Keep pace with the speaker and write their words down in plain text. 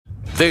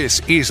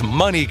This is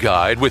Money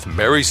Guide with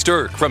Mary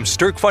Stirk from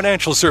Stirk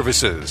Financial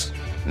Services.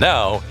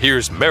 Now,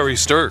 here's Mary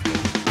Stirk.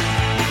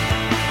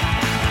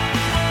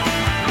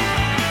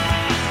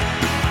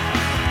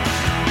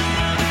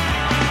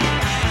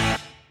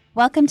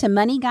 Welcome to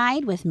Money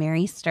Guide with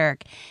Mary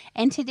Stirk.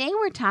 And today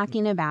we're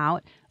talking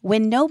about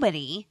when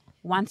nobody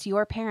wants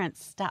your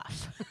parents'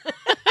 stuff.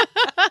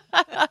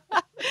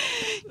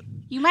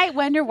 You might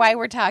wonder why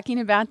we're talking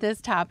about this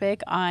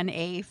topic on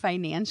a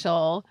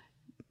financial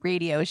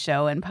radio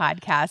show and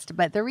podcast,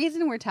 but the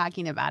reason we're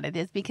talking about it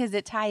is because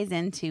it ties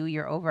into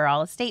your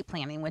overall estate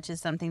planning, which is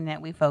something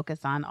that we focus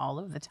on all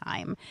of the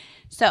time.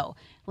 So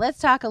let's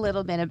talk a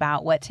little bit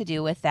about what to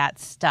do with that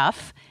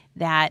stuff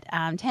that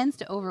tends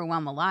to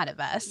overwhelm a lot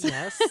of us.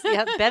 Yes.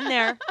 Yep. Been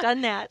there.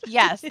 Done that.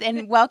 Yes.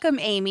 And welcome,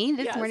 Amy.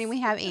 This Yes. morning we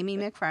have Amy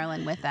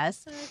McFarland with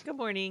us. Good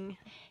morning.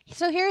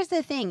 So here's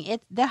the thing.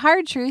 The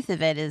hard truth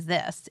of it is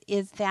this,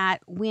 is that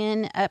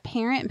when a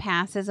parent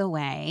passes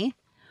away,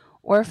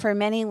 or for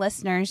many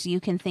listeners,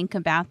 you can think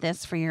about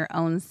this for your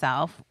own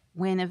self,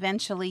 when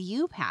eventually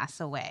you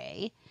pass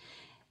away,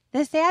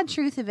 the sad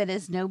truth of it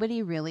is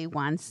nobody really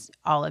wants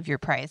all of your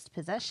prized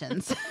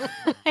possessions.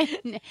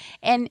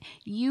 And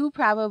you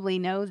probably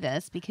know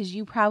this because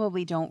you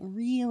probably don't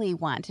really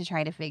want to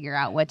try to figure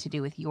out what to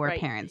do with your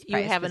parents'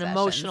 prized You have an possessions.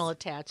 emotional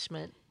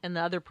attachment and the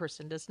other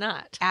person does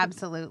not.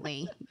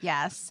 Absolutely.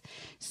 Yes.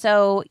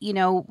 So,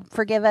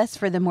 forgive us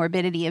for the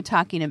morbidity of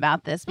talking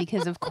about this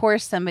because, of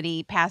course,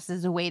 somebody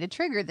passes away to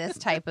trigger this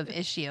type of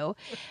issue.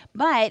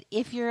 But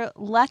if you're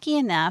lucky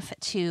enough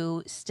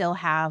to still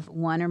have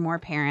one or more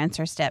parents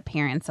or step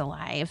parents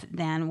alive,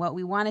 then what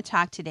we want to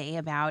talk today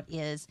about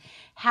is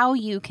how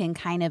you can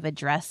kind of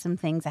address some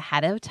things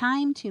ahead of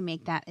time to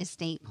make that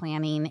estate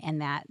planning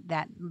and that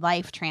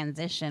life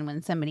transition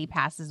when somebody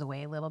passes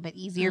away a little bit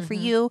easier for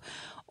you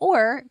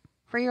or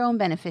for your own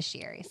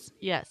beneficiaries.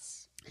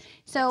 Yes.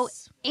 So,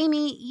 Yes.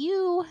 Amy,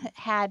 you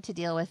had to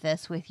deal with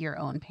this with your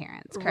own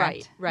parents,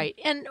 correct? Right.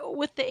 And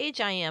with the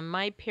age I am,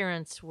 my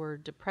parents were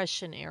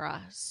Depression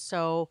era.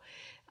 So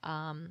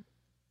my mom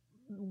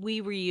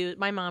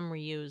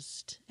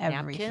reused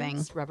Everything.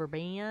 napkins, rubber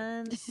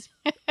bands,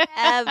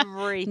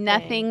 everything.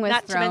 Nothing was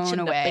Not thrown to mention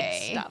away.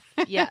 the big stuff.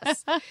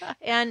 Yes.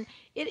 And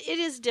it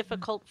is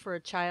difficult for a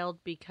child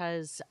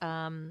because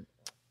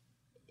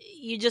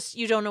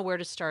you don't know where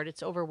to start.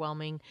 It's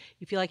overwhelming.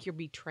 You feel like you're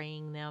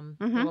betraying them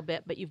a little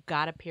bit, but you've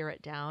got to pare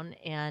it down.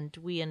 And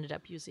we ended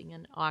up using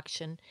an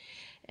auction,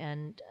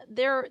 and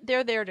they're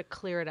there to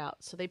clear it out.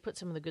 So they put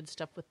some of the good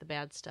stuff with the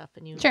bad stuff.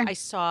 And Sure. I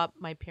saw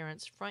my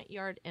parents' front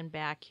yard and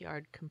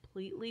backyard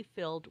completely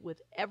filled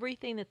with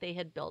everything that they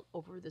had built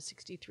over the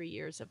 63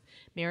 years of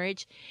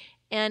marriage.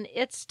 And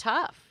it's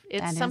tough.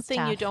 That It's is something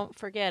you tough. don't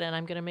forget. And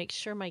I'm going to make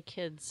sure my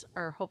kids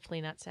are hopefully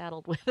not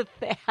saddled with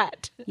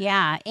that.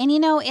 Yeah. And,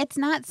 it's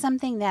not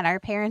something that our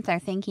parents are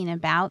thinking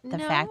about, the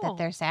fact that No.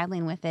 they're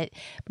saddling with it.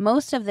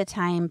 Most of the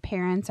time,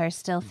 parents are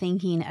still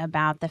thinking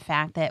about the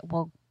fact that,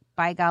 well,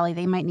 by golly,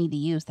 they might need to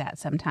use that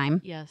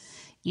sometime. Yes.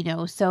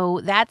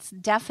 So that's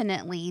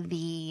definitely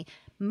the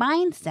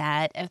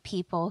mindset of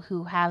people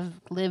who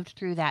have lived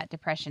through that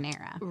Depression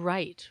era.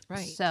 Right.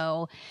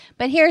 So,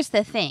 but here's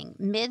the thing.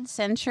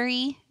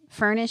 Mid-century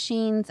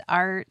furnishings,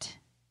 art,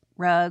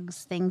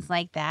 rugs, things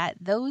like that,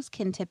 those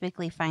can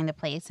typically find a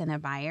place in a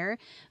buyer.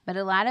 But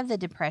a lot of the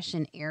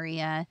Depression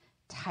area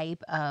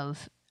type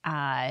of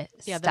Yeah,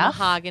 stuff. the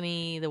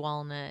mahogany, the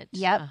walnut.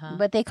 Yep. Uh-huh.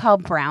 What they call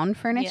brown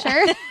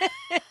furniture.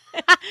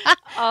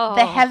 Oh,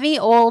 The heavy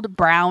old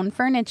brown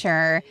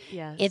furniture.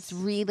 yes. It's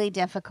really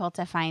difficult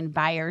to find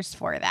buyers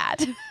for that.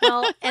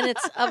 Well, and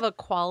it's of a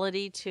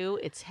quality too.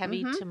 It's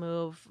heavy to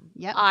move.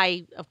 Yep.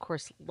 I, of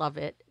course, love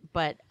it,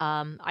 but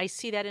I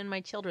see that in my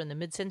children. The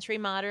mid-century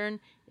modern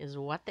is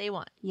what they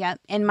want.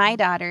 Yep. And my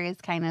daughter is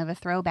kind of a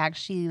throwback.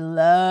 She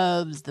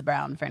loves the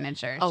brown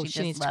furniture. Oh, she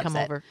she needs just to come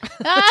loves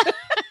it. over.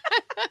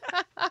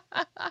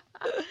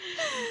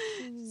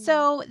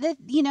 So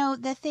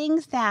the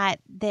things that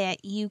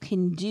you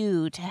can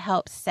do to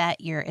help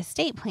set your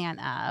estate plan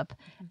up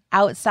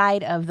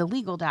outside of the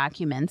legal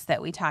documents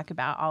that we talk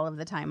about all of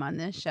the time on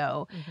this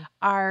show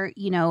are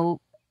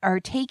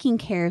taking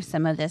care of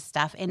some of this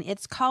stuff, and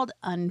it's called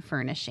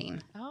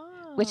unfurnishing.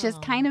 Which is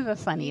kind of a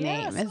funny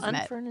name, isn't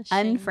it?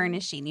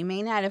 Unfurnishing. You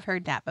may not have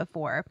heard that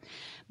before.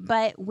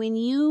 But when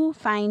you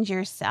find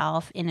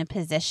yourself in a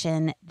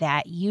position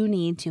that you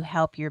need to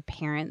help your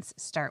parents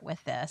start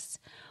with this,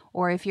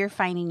 or if you're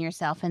finding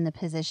yourself in the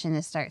position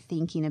to start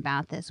thinking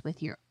about this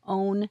with your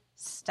own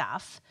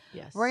stuff,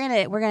 Yes. we're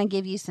gonna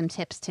give you some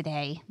tips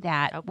today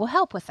that will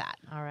help with that.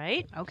 All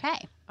right.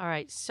 Okay. All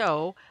right.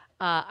 So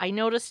I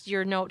noticed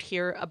your note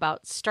here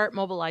about start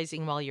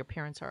mobilizing while your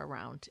parents are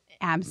around.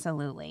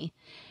 Absolutely.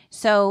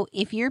 So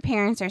if your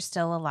parents are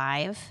still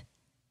alive,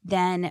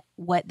 then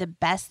what the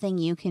best thing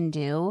you can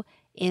do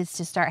is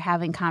to start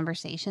having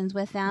conversations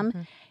with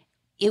them.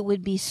 It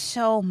would be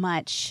so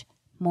much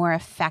more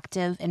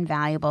effective and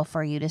valuable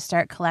for you to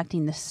start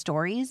collecting the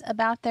stories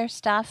about their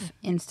stuff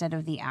instead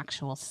of the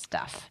actual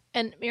stuff.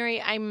 And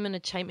Mary, I'm going to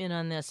chime in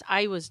on this.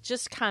 I was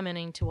just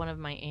commenting to one of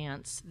my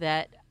aunts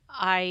that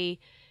I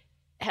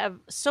have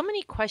so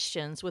many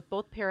questions with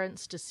both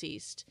parents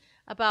deceased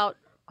about,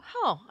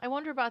 oh, I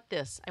wonder about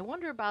this. I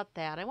wonder about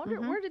that. I wonder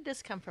where did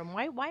this come from?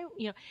 Why,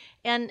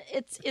 and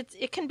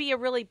it can be a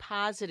really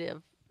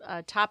positive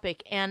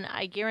topic, and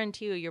I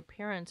guarantee you your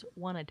parents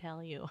want to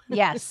tell you.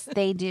 Yes,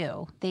 they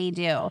do. They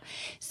do.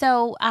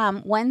 So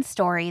one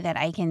story that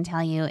I can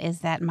tell you is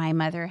that my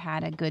mother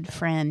had a good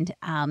friend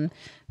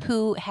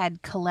who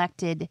had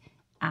collected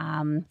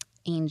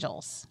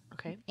angels.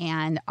 Okay.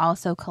 And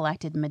also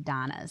collected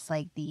Madonnas,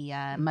 like the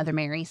Mother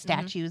Mary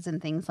statues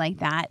and things like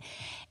that.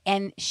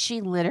 And she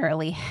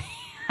literally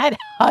had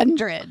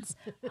hundreds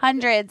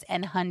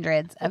and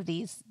hundreds of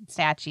these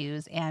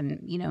statues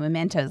and,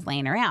 mementos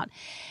laying around.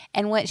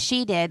 And what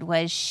she did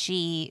was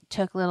she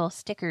took little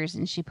stickers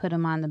and she put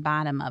them on the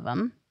bottom of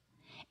them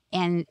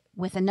and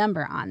with a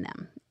number on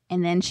them.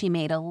 And then she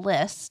made a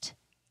list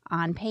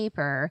on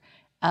paper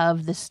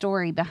of the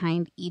story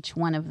behind each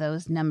one of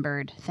those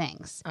numbered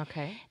things.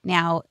 Okay.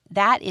 Now,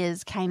 that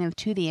is kind of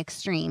to the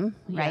extreme,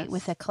 right, Yes.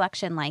 with a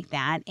collection like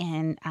that.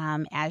 And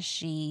as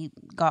she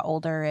got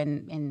older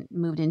and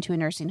moved into a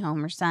nursing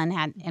home, her son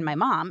and my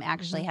mom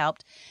actually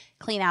helped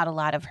clean out a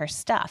lot of her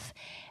stuff.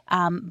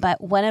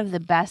 But one of the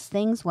best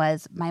things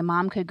was my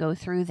mom could go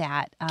through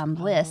that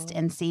list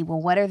and see,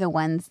 well, what are the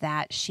ones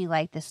that she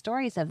liked the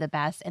stories of the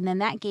best? And then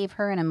that gave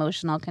her an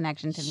emotional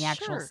connection to the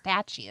actual Sure.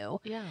 statue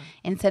Yeah.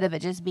 instead of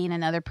it just being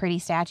another pretty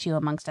statue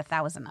amongst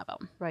 1,000 of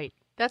them. Right.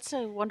 That's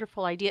a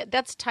wonderful idea.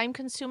 That's time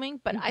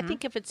consuming, but I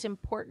think if it's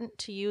important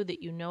to you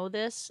that you know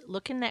this,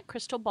 look in that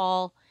crystal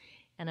ball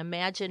and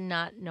imagine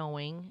not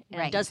knowing. And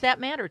Right. does that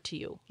matter to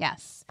you?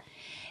 Yes.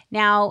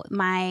 Now,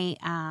 my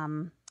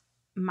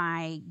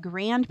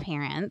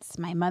grandparents,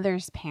 my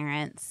mother's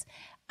parents,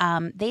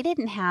 they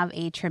didn't have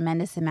a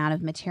tremendous amount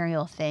of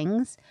material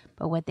things,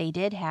 but what they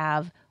did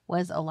have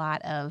was a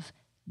lot of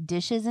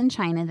dishes and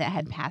china that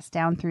had passed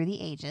down through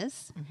the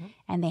ages,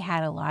 and they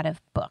had a lot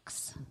of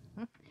books.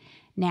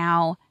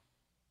 Now,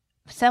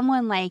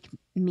 someone like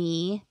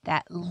me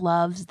that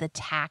loves the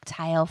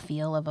tactile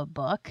feel of a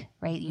book,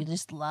 right? You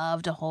just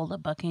love to hold a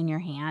book in your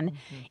hand.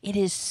 It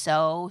is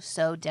so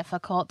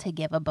difficult to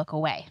give a book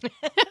away.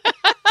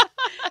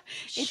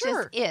 It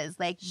Sure. just is.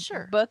 Like,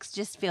 Sure. books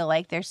just feel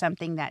like there's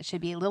something that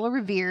should be a little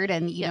revered.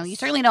 And, you Yes.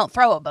 certainly don't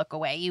throw a book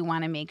away. You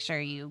want to make sure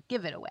you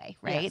give it away,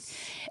 right?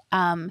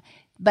 Yes.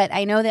 But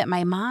I know that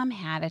my mom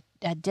had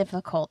a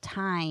difficult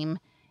time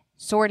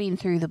sorting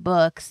through the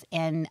books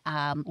and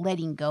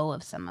letting go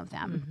of some of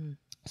them.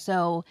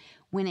 So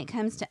when it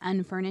comes to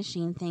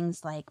unfurnishing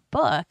things like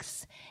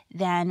books,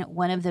 then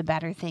one of the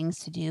better things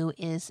to do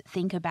is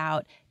think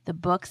about the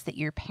books that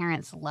your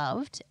parents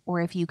loved,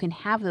 or if you can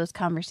have those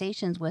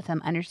conversations with them,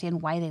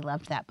 understand why they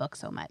loved that book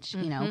so much.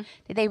 Did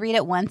they read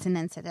it once and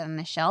then sit it on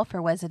a shelf,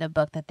 or was it a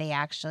book that they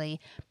actually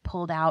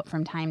pulled out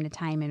from time to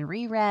time and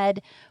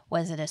reread?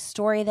 Was it a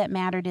story that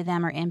mattered to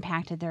them or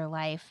impacted their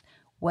life?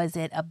 Was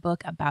it a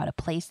book about a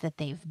place that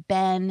they've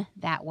been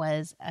that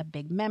was a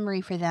big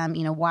memory for them?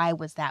 Why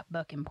was that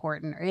book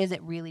important? Or is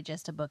it really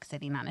just a book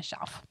sitting on a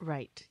shelf?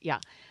 Right. Yeah.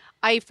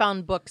 I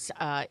found books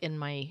in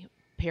my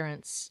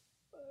parents'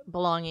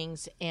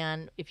 belongings,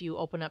 and if you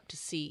open up to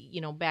see,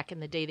 back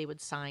in the day they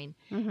would sign.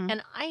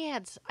 And I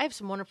have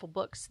some wonderful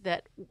books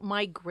that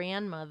my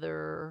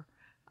grandmother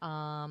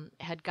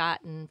had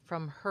gotten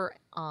from her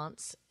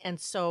aunts, and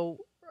so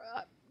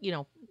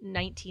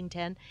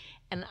 1910,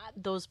 and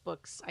those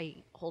books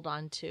I hold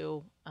on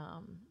to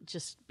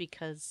just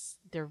because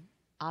they're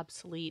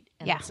obsolete,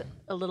 and it's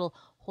a little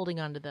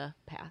holding on to the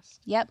past.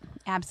 Yep,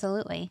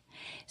 absolutely.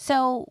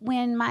 So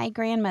when my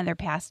grandmother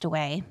passed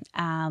away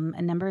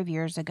a number of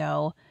years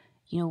ago,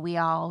 we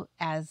all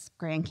as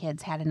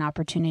grandkids had an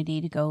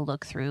opportunity to go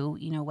look through,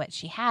 what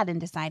she had and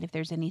decide if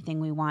there's anything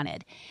we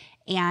wanted.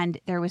 And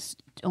there was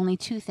only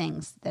two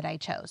things that I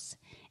chose.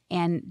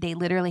 And they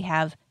literally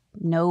have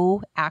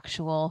no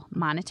actual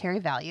monetary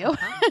value,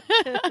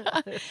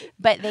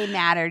 but they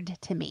mattered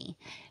to me.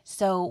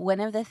 So one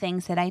of the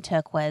things that I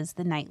took was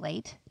the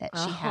nightlight that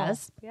she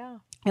has. Yeah.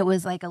 It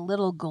was like a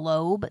little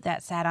globe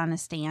that sat on a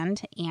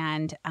stand,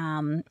 and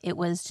it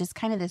was just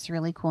kind of this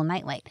really cool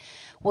nightlight.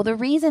 Well, the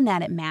reason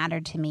that it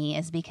mattered to me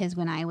is because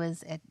when I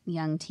was a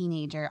young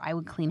teenager, I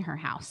would clean her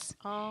house.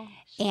 Oh.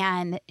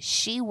 And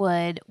she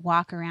would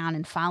walk around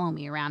and follow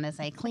me around as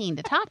I cleaned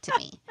to talk to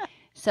me.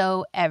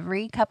 So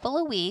every couple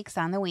of weeks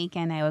on the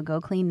weekend, I would go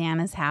clean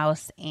Nana's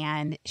house,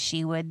 and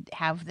she would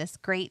have this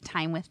great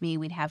time with me.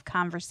 We'd have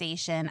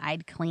conversation.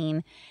 I'd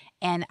clean,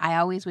 and I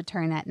always would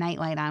turn that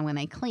nightlight on when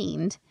I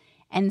cleaned.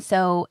 And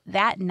so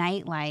that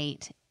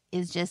nightlight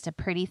is just a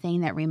pretty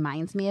thing that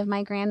reminds me of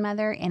my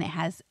grandmother, and it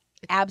has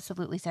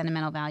absolutely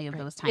sentimental value of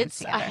those times It's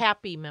together. a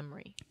happy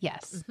memory.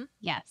 Yes.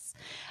 Yes.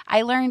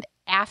 I learned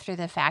after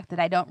the fact that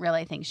I don't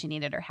really think she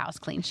needed her house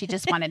cleaned. She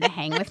just wanted to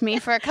hang with me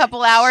for a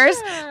couple hours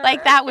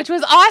like that, which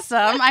was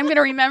awesome. I'm going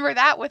to remember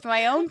that with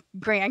my own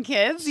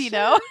grandkids,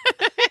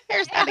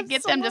 Here's how to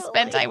get them to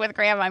spend time with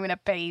grandma. I'm going to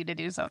pay you to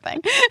do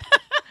something.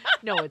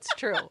 No, it's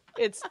true.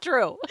 It's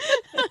true.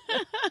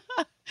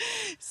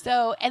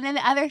 So, and then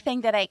the other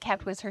thing that I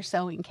kept was her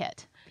sewing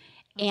kit.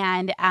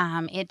 And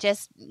it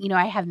just,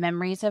 I have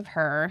memories of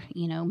her,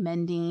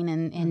 mending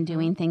and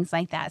doing things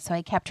like that. So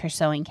I kept her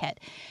sewing kit.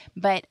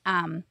 But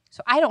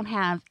so I don't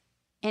have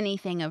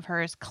anything of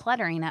hers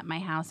cluttering up my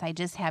house. I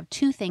just have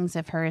 2 things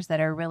of hers that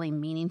are really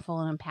meaningful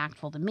and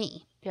impactful to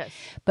me. Yes.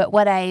 But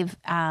what I've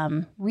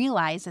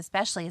realized,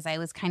 especially as I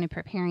was kind of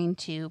preparing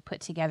to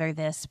put together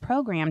this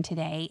program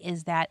today,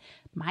 is that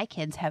my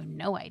kids have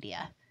no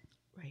idea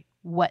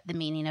what the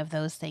meaning of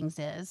those things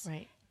is.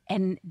 Right.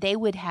 And they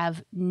would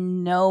have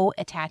no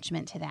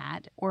attachment to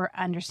that or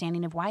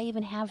understanding of why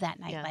even have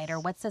that nightlight or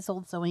what's this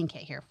old sewing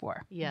kit here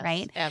for. Yes,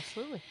 right?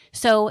 Absolutely.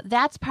 So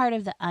that's part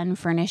of the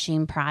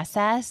unfurnishing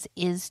process,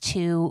 is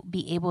to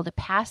be able to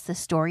pass the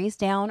stories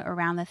down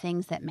around the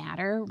things that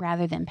matter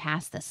rather than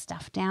pass the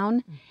stuff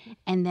down.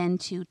 And then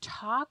to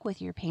talk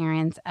with your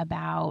parents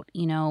about,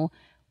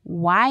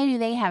 why do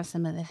they have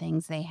some of the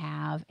things they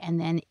have? And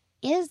then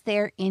is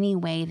there any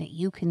way that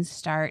you can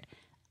start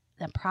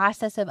the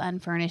process of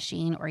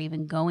unfurnishing or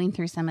even going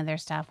through some of their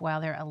stuff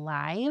while they're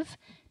alive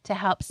to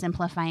help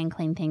simplify and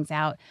clean things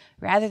out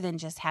rather than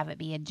just have it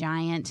be a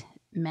giant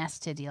mess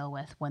to deal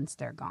with once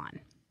they're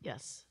gone?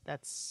 Yes,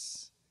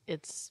 it's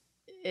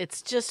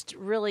just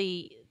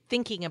really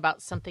thinking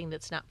about something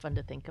that's not fun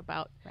to think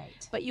about.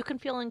 Right. But you can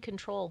feel in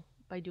control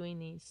by doing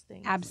these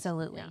things.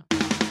 Absolutely. Yeah.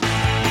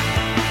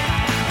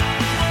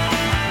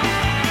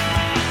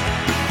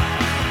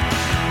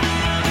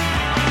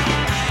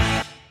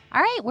 All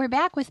right, we're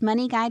back with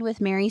Money Guide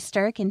with Mary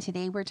Stirk, and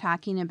today we're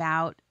talking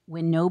about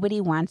when nobody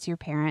wants your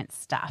parents'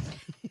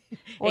 stuff.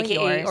 Or AKA,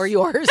 yours. or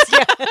yours.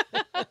 Yeah.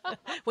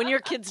 When your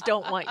kids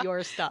don't want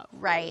your stuff.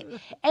 Right.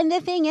 And the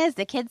thing is,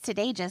 the kids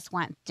today just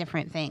want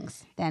different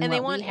things than And what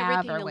they want we have.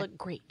 everything or to what, look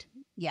great.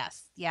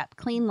 Yes. Yep.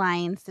 Clean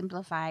lines,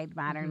 simplified,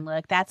 modern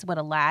look. That's what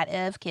a lot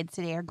of kids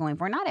today are going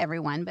for. Not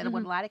everyone, but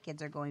what a lot of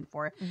kids are going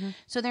for.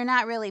 So they're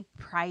not really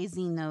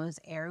prizing those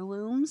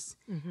heirlooms.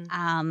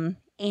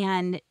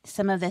 And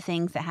some of the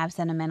things that have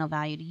sentimental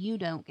value to you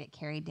don't get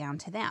carried down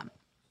to them.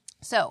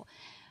 So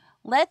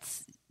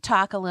let's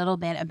talk a little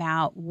bit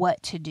about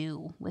what to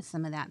do with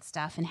some of that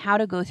stuff and how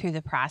to go through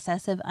the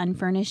process of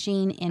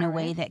unfurnishing in a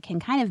way that can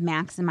kind of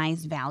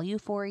maximize value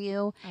for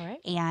you. All right.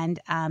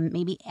 And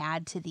maybe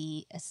add to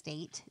the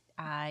estate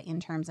in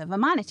terms of a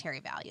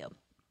monetary value.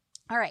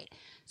 All right.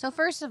 So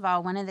first of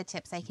all, one of the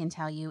tips I can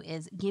tell you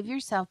is give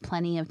yourself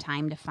plenty of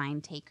time to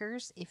find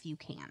takers if you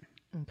can.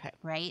 Okay.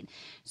 Right?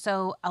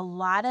 So a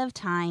lot of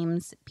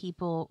times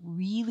people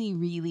really,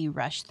 really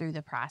rush through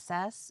the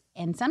process.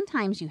 And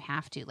sometimes you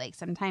have to. Like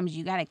sometimes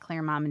you got to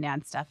clear mom and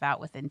dad's stuff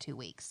out within 2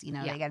 weeks. They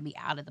got to be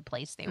out of the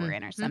place they were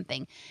in or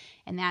something.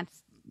 And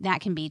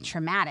that can be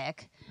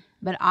traumatic,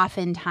 but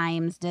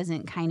oftentimes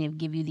doesn't kind of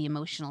give you the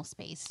emotional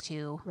space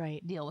to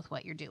deal with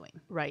what you're doing.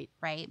 Right.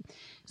 Right?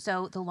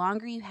 So the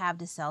longer you have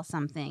to sell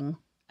something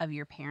of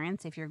your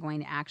parents, if you're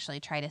going to actually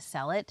try to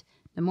sell it,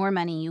 the more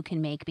money you can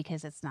make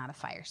because it's not a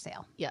fire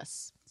sale.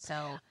 Yes.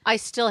 So I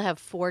still have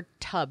 4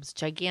 tubs,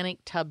 gigantic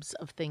tubs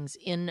of things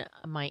in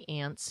my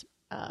aunt's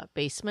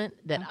basement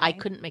that I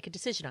couldn't make a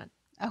decision on.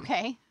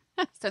 Okay.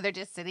 So they're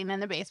just sitting in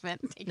the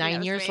basement.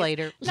 9 years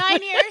later.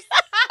 9 years.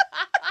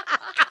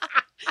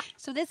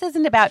 So this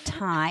isn't about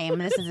time.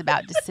 This is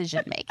about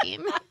decision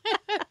making.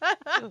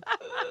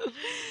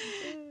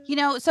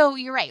 So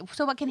you're right.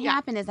 So what can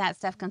happen is that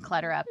stuff can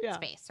clutter up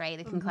space, right?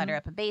 It can clutter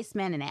up a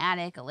basement, an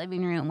attic, a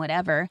living room,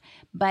 whatever.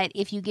 But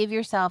if you give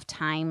yourself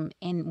time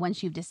and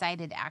once you've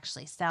decided to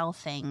actually sell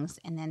things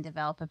and then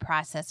develop a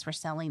process for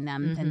selling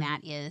them, then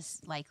that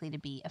is likely to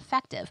be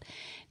effective.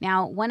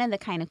 Now, one of the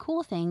kind of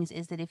cool things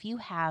is that if you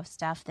have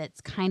stuff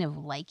that's kind of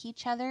like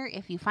each other,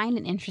 if you find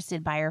an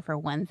interested buyer for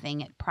one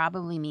thing, it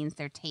probably means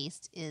their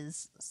taste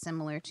is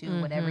similar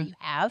to whatever you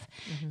have.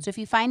 So if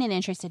you find an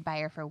interested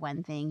buyer for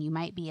one thing, you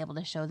might be able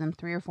to show them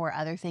 3 or 4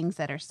 other things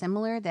that are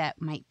similar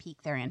that might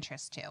pique their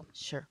interest too.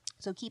 Sure.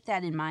 So keep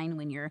that in mind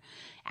when you're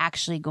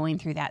actually going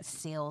through that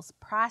sales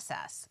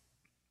process.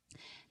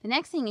 The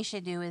next thing you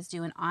should do is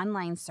do an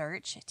online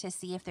search to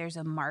see if there's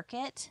a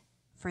market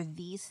for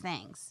these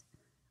things: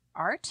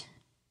 art,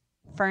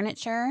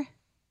 furniture,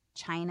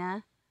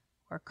 china,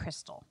 or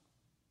crystal.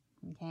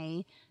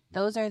 Okay?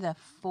 Those are the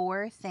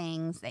 4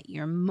 things that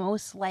you're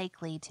most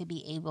likely to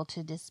be able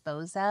to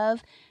dispose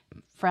of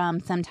from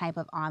some type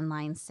of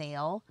online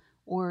sale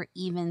or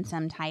even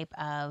some type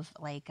of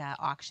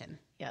auction.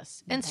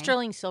 Yes. And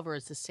sterling silver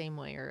is the same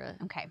way, or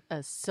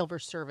a silver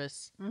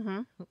service.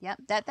 Yep,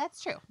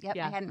 that's true. Yep,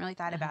 Yeah. I hadn't really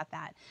thought about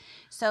that.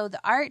 So the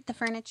art, the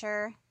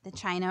furniture, the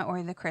china,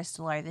 or the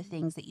crystal are the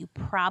things that you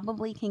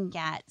probably can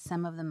get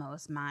some of the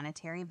most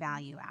monetary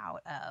value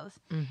out of.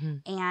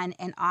 And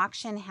an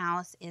auction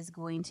house is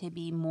going to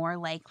be more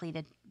likely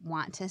to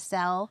want to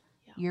sell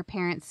your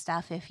parents'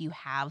 stuff if you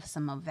have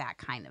some of that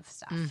kind of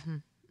stuff.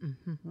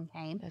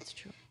 Okay? That's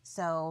true.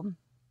 So,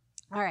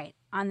 all right,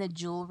 on the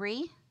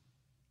jewelry,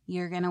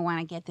 you're going to want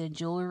to get the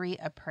jewelry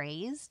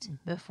appraised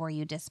before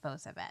you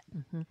dispose of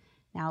it.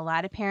 Now, a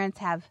lot of parents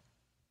have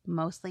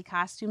mostly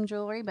costume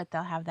jewelry, but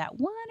they'll have that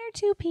 1 or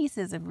 2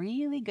 pieces of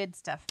really good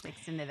stuff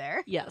mixed into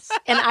there. Yes.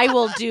 And I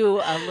will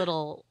do a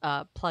little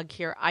plug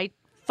here. I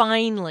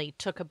finally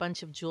took a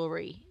bunch of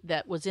jewelry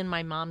that was in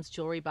my mom's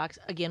jewelry box.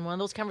 Again, one of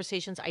those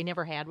conversations I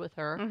never had with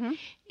her. Mm-hmm.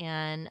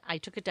 And I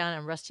took it down,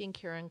 and Rusty and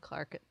Karen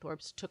Clark at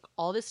Thorpe's took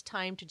all this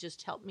time to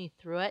just help me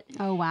through it.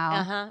 Oh, wow.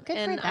 Uh-huh. Good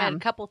and for I had a them.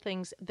 couple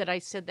things that I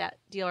said that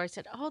dealer, I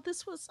said,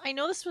 I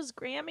know this was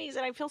Grammys,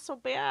 and I feel so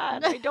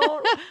bad. I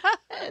don't.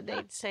 And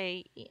they'd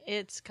say,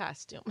 it's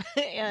costume.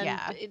 And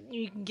Yeah.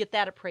 you can get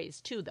that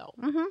appraised too, though.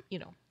 Mm-hmm. You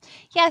know.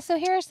 Yeah, so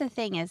here's the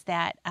thing is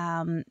that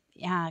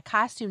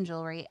costume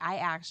jewelry, I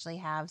actually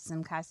have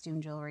some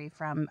costume jewelry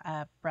from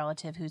a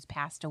relative who's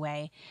passed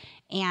away.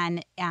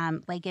 And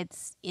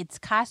it's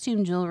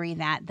costume jewelry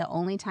that the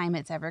only time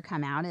it's ever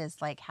come out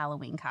is like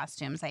Halloween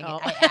costumes. I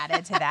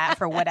added to that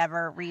for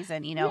whatever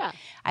reason, Yeah.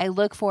 I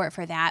look for it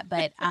for that.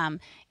 But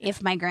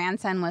if my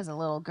grandson was a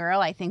little girl,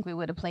 I think we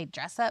would have played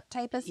dress up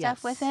type of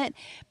stuff with it.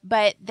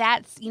 But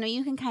that's,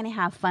 you can kind of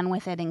have fun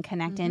with it and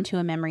connect into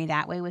a memory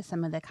that way with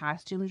some of the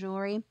costume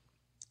jewelry.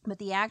 But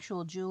the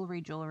actual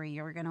jewelry,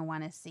 you're going to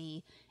want to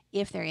see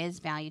if there is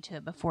value to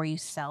it before you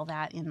sell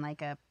that in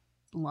like a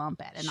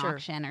lump at an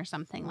auction or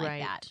something like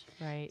that.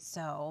 Right.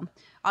 So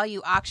all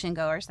you auction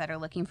goers that are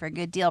looking for a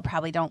good deal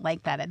probably don't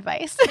like that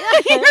advice.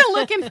 You're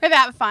looking for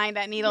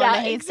that needle in a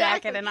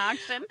haystack at an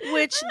auction.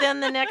 Which then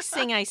the next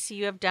thing I see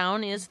you have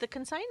down is the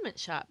consignment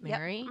shop,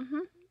 Mary. Yep. Mm-hmm.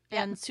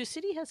 And Sioux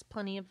City has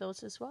plenty of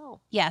those as well.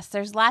 Yes,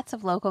 there's lots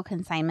of local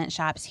consignment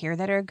shops here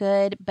that are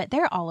good, but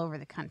they're all over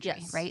the country,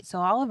 right?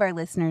 So all of our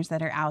listeners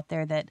that are out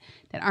there that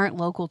aren't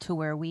local to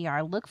where we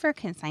are, look for a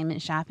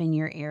consignment shop in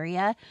your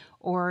area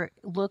or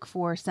look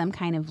for some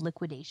kind of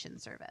liquidation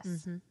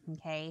service,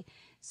 okay?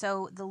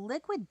 So the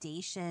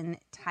liquidation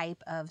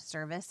type of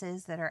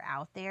services that are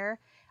out there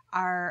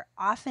are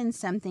often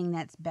something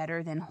that's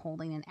better than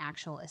holding an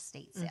actual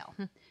estate sale.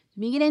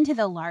 When you get into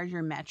the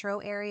larger metro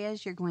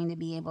areas, you're going to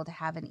be able to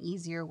have an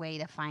easier way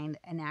to find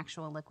an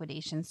actual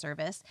liquidation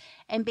service.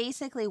 And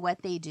basically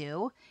what they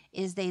do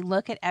is they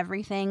look at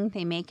everything,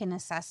 they make an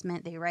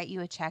assessment, they write you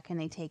a check, and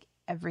they take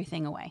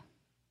everything away,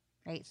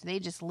 right? So they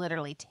just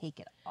literally take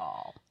it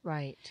all.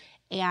 Right.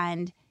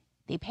 And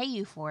they pay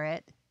you for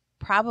it,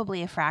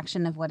 probably a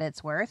fraction of what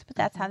it's worth, but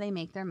that's how they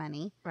make their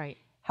money. Right.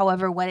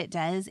 However, what it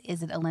does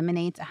is it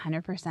eliminates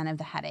 100% of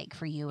the headache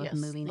for you of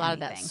moving anything. A lot of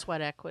that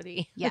sweat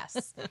equity.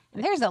 Yes.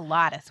 And there's a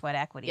lot of sweat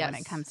equity when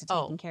it comes to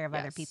taking care of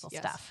other people's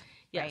stuff.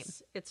 Yes,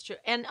 right? It's true.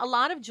 And a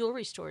lot of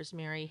jewelry stores,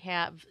 Mary,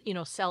 have,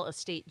 sell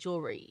estate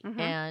jewelry.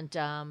 And,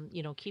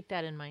 keep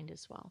that in mind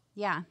as well.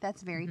 Yeah,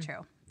 that's very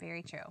true.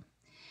 Very true.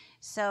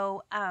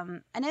 So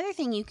another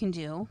thing you can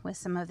do with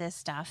some of this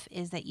stuff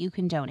is that you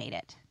can donate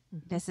it.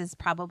 This is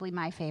probably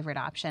my favorite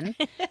option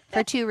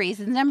for two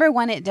reasons. Number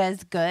one, it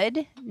does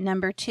good.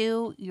 Number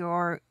two,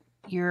 you're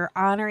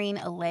honoring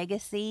a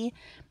legacy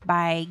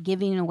by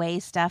giving away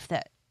stuff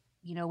that,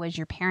 was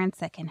your parents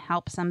that can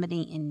help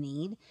somebody in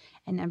need.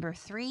 And number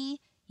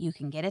three, you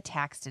can get a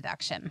tax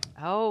deduction.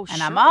 Oh,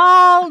 and I'm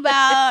all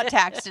about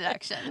tax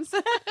deductions.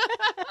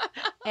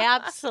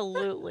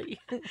 Absolutely.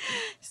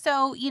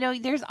 So,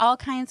 there's all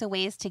kinds of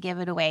ways to give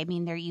it away. I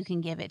mean, you can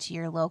give it to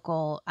your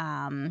local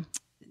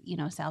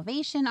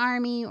Salvation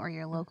Army or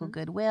your local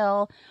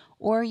Goodwill,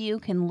 or you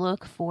can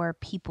look for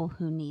people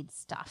who need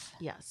stuff.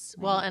 Yes.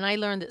 Right? Well, and I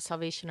learned that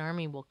Salvation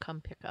Army will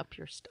come pick up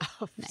your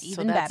stuff.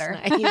 Even better.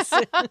 Nice.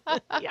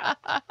 Yeah.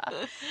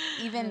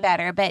 Even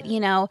better. But,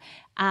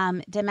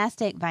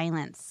 domestic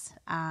violence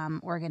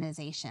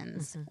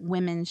organizations,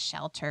 women's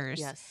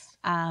shelters,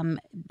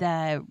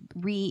 the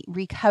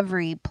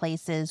recovery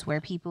places where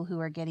people who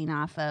are getting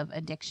off of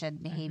addiction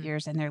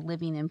behaviors and they're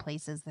living in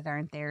places that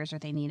aren't theirs or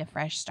they need a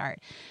fresh start.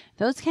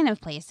 Those kind of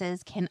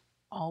places can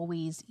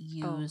always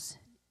use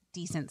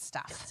decent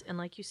stuff. Yes. And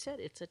like you said,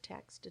 it's a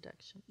tax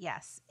deduction.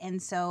 Yes.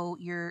 And so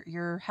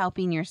you're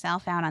helping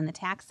yourself out on the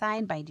tax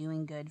side by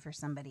doing good for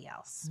somebody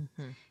else.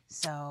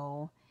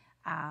 So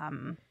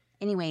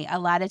anyway, a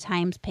lot of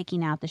times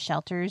picking out the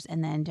shelters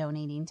and then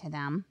donating to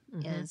them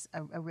is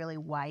a really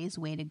wise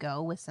way to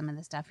go with some of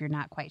the stuff you're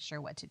not quite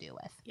sure what to do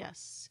with.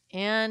 Yes.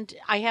 And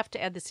I have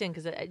to add this in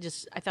because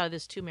I thought of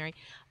this too, Mary,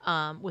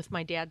 with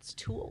my dad's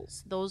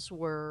tools. Those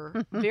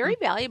were very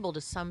valuable to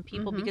some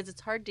people because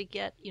it's hard to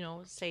get,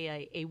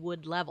 say a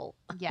wood level.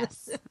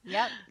 Yes.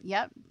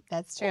 Yep.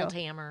 That's true. Old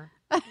hammer.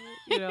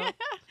 A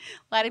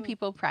lot of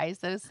people prize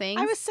those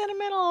things. I was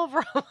sentimental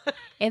over them.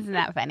 Isn't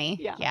that funny?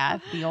 Yeah.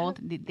 The old,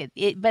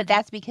 but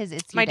that's because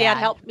it's your my dad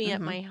helped me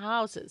at my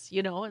houses,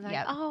 and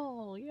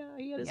Yep.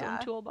 he had his own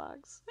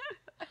toolbox.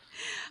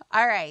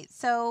 All right.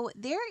 So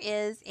there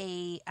is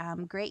a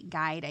great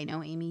guide I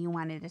know, Amy, you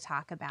wanted to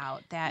talk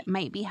about that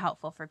might be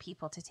helpful for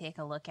people to take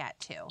a look at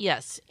too.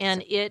 Yes.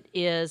 And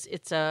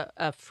it's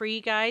a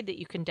free guide that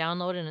you can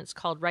download, and it's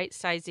called Right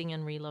Sizing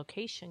and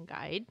Relocation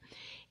Guide.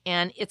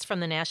 And it's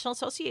from the National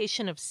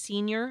Association of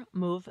Senior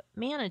Move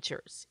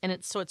Managers. And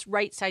it's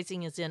right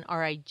sizing is in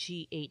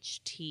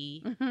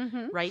RIGHT,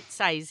 right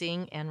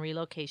sizing and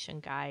relocation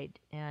guide.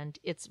 And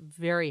it's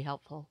very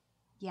helpful.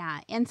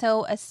 Yeah. And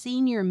so a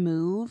senior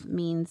move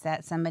means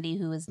that somebody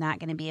who is not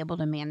going to be able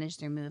to manage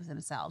their move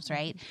themselves,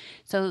 right?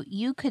 So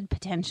you could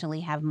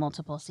potentially have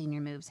multiple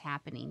senior moves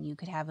happening. You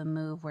could have a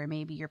move where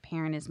maybe your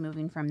parent is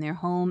moving from their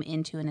home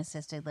into an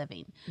assisted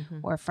living,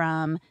 or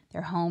from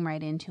their home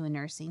right into a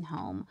nursing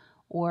home,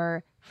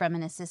 or from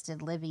an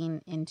assisted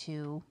living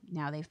into,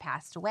 now they've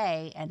passed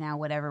away, and now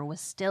whatever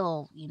was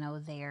still,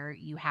 there,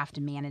 you have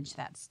to manage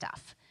that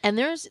stuff. And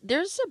there's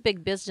a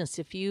big business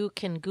if you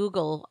can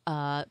Google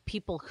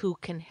people who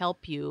can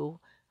help you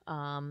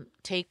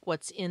take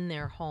what's in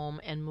their home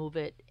and move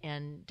it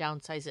and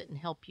downsize it and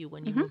help you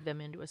when you move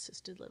them into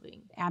assisted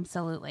living.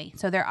 Absolutely.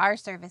 So there are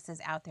services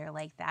out there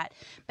like that.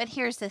 But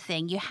here's the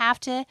thing. You have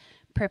to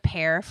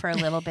prepare for a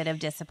little bit of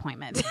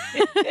disappointment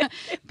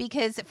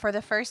because for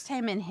the first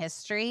time in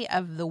history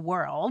of the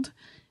world,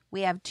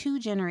 we have two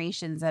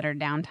generations that are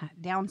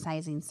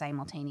downsizing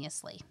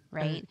simultaneously,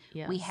 right?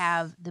 Yes. We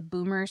have the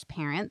boomers'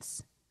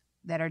 parents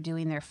that are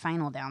doing their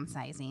final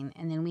downsizing,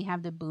 and then we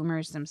have the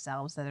boomers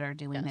themselves that are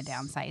doing the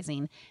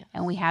downsizing. Yes.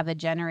 And we have a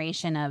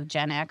generation of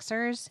Gen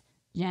Xers,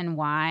 Gen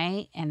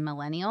Y, and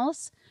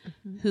millennials,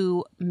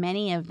 who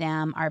many of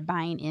them are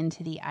buying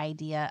into the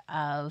idea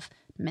of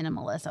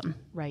minimalism.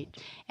 Right.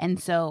 And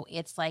so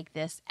it's like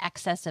this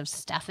excess of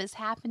stuff is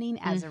happening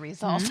as a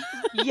result.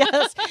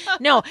 Yes.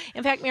 No,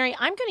 in fact, Mary,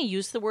 I'm going to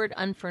use the word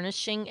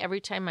unfurnishing every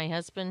time my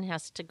husband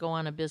has to go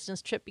on a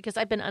business trip because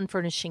I've been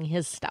unfurnishing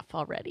his stuff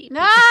already.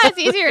 It's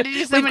easier to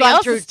do somebody We've gone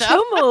else's through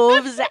stuff. 2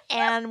 moves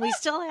and we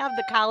still have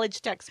the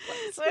college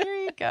textbooks.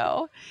 There you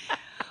go.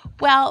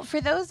 Well, for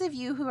those of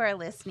you who are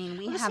listening,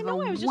 we have a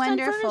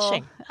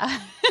wonderful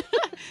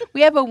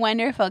we have a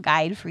wonderful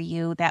guide for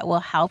you that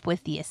will help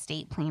with the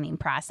estate planning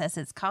process.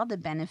 It's called the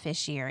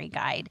Beneficiary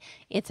Guide.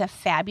 It's a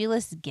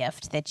fabulous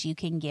gift that you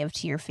can give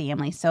to your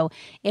family. So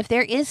if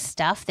there is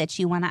stuff that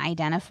you want to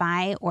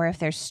identify, or if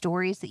there's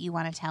stories that you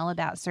want to tell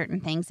about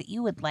certain things that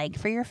you would like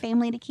for your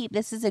family to keep,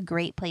 this is a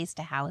great place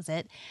to house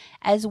it,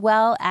 as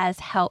well as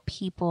help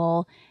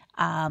people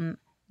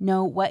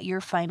know what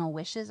your final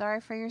wishes are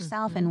for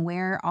yourself and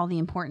where all the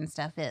important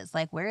stuff is.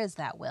 Like, where is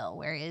that will?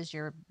 Where is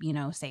your,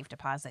 safe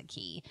deposit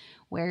key?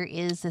 Where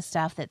is the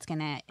stuff that's going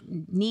to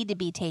need to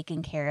be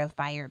taken care of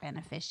by your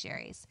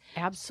beneficiaries?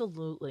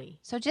 Absolutely.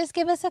 So just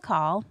give us a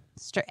call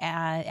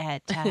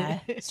at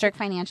Stirk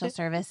Financial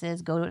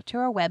Services. Go to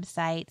our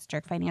website,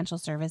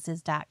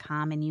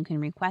 stirkfinancialservices.com, and you can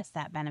request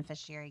that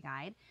beneficiary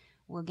guide.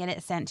 We'll get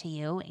it sent to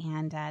you,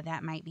 and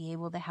that might be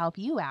able to help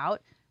you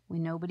out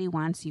when nobody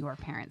wants your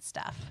parents'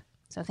 stuff.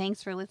 So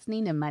thanks for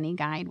listening to Money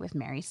Guide with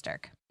Mary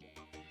Stirk.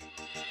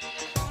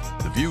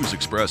 The views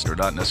expressed are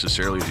not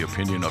necessarily the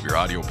opinion of your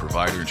audio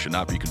provider and should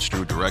not be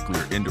construed directly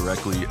or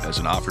indirectly as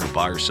an offer to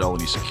buy or sell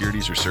any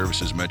securities or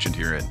services mentioned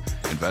herein.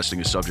 Investing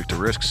is subject to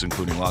risks,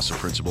 including loss of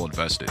principal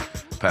invested.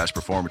 Past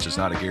performance is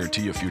not a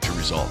guarantee of future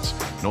results.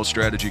 No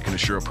strategy can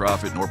assure a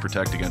profit nor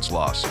protect against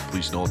loss.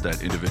 Please note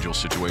that individual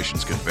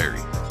situations can vary.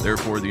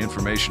 Therefore, the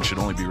information should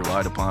only be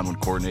relied upon when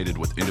coordinated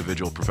with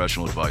individual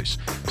professional advice.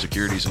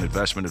 Securities and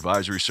investment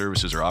advisory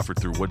services are offered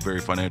through Woodbury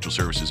Financial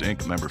Services,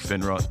 Inc., member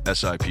FINRA,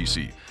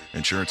 SIPC.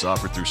 Insurance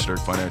offered through Stirk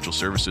Financial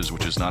Services,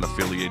 which is not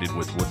affiliated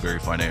with Woodbury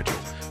Financial.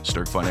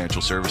 Stirk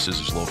Financial Services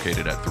is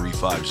located at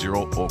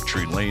 350 Oak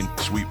Tree Lane,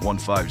 Suite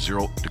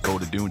 150,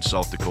 Dakota Dunes,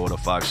 South Dakota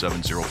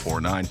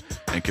 57049,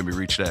 and can be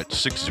reached at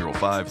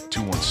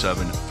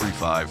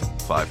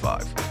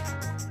 605-217-3555.